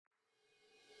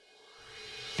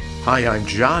Hi, I'm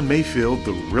John Mayfield,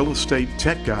 the Real Estate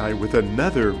Tech Guy, with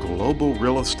another Global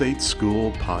Real Estate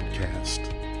School podcast.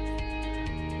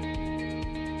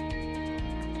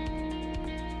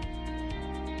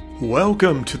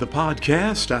 Welcome to the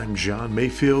podcast. I'm John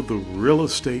Mayfield, the Real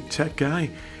Estate Tech Guy,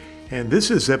 and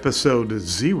this is episode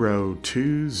 020,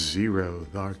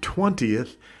 our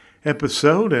 20th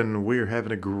episode, and we're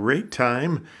having a great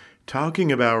time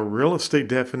talking about real estate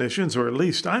definitions, or at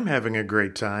least I'm having a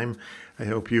great time. I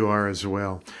hope you are as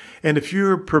well. And if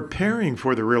you're preparing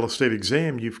for the real estate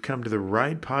exam, you've come to the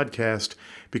right podcast,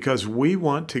 because we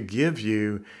want to give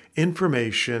you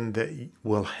information that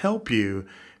will help you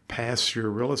pass your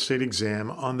real estate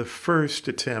exam on the first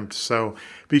attempt. So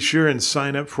be sure and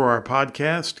sign up for our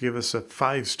podcast. Give us a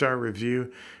 5-star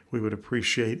review. We would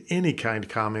appreciate any kind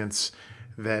of comments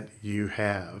that you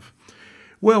have.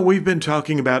 Well, we've been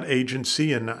talking about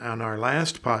agency, and on our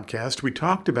last podcast, we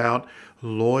talked about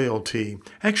loyalty.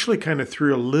 Actually, kind of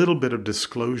threw a little bit of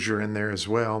disclosure in there as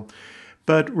well.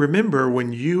 But remember,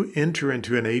 when you enter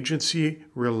into an agency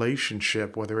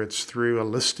relationship, whether it's through a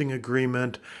listing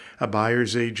agreement, a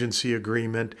buyer's agency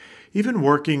agreement, even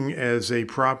working as a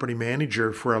property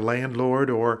manager for a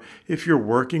landlord, or if you're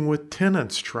working with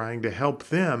tenants trying to help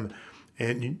them,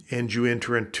 and you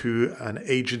enter into an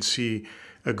agency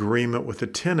agreement with a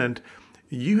tenant,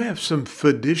 you have some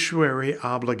fiduciary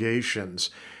obligations.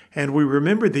 And we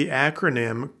remember the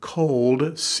acronym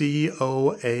COLD,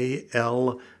 C-O-A-L-D,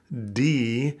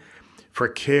 for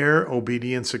care,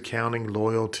 obedience, accounting,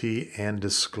 loyalty, and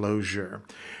disclosure.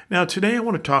 Now, today I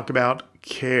want to talk about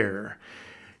care.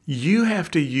 You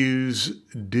have to use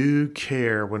due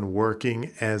care when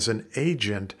working as an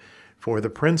agent for the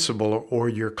principal or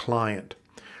your client.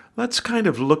 Let's kind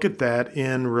of look at that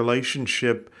in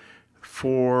relationship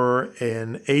for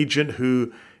an agent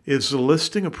who is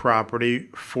listing a property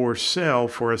for sale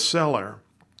for a seller.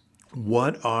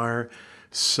 What are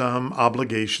some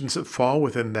obligations that fall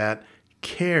within that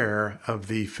care of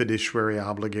the fiduciary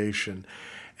obligation?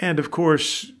 And of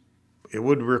course, it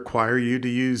would require you to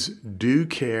use due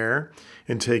care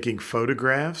in taking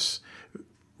photographs,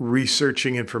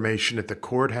 researching information at the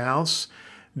courthouse,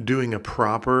 doing a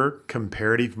proper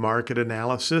comparative market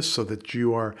analysis so that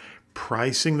you are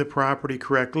pricing the property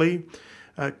correctly.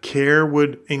 Care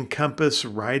would encompass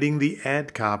writing the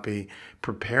ad copy,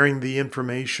 preparing the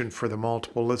information for the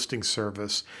multiple listing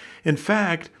service. In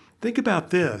fact, think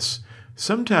about this.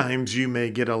 Sometimes you may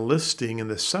get a listing in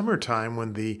the summertime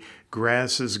when the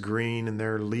grass is green and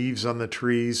there are leaves on the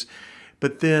trees,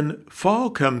 but then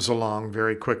fall comes along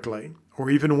very quickly,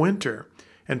 or even winter,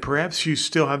 and perhaps you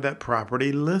still have that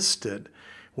property listed.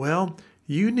 Well,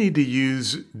 you need to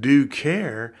use due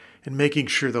care in making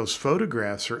sure those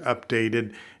photographs are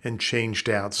updated and changed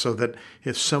out, so that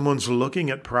if someone's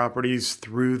looking at properties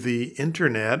through the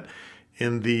internet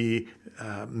in the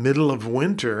middle of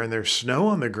winter and there's snow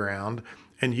on the ground,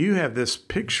 and you have this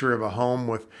picture of a home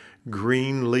with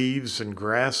green leaves and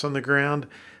grass on the ground,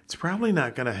 it's probably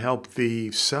not going to help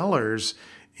the sellers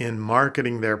in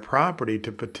marketing their property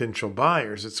to potential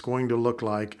buyers. It's going to look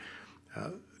like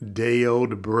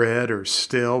day-old bread or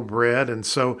stale bread. And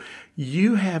so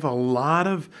you have a lot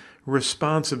of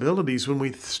responsibilities when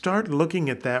we start looking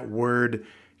at that word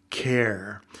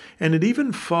care. And it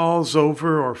even falls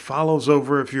over or follows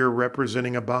over if you're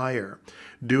representing a buyer.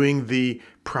 Doing the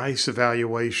price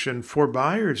evaluation for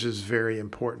buyers is very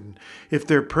important. If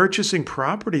they're purchasing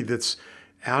property that's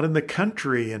out in the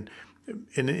country, and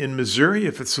in Missouri,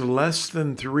 if it's less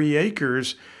than 3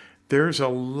 acres, there's a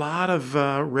lot of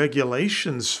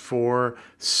regulations for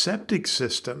septic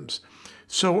systems.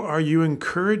 So are you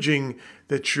encouraging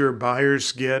that your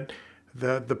buyers get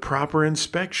the proper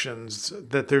inspections,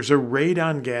 that there's a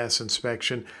radon gas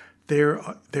inspection? There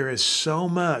is so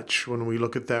much when we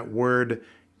look at that word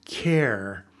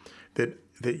care that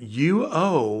you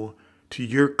owe to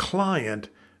your client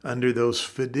under those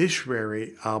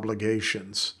fiduciary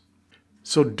obligations.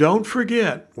 So don't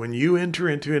forget, when you enter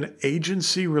into an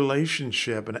agency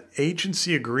relationship, an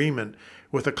agency agreement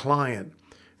with a client,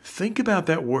 think about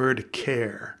that word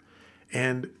care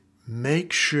and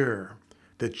make sure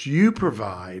that you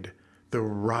provide the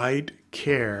right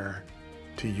care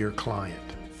to your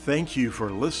client. Thank you for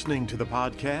listening to the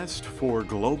podcast for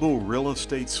Global Real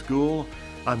Estate School.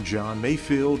 I'm John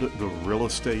Mayfield, the Real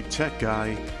Estate Tech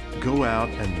Guy. Go out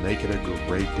and make it a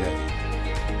great day.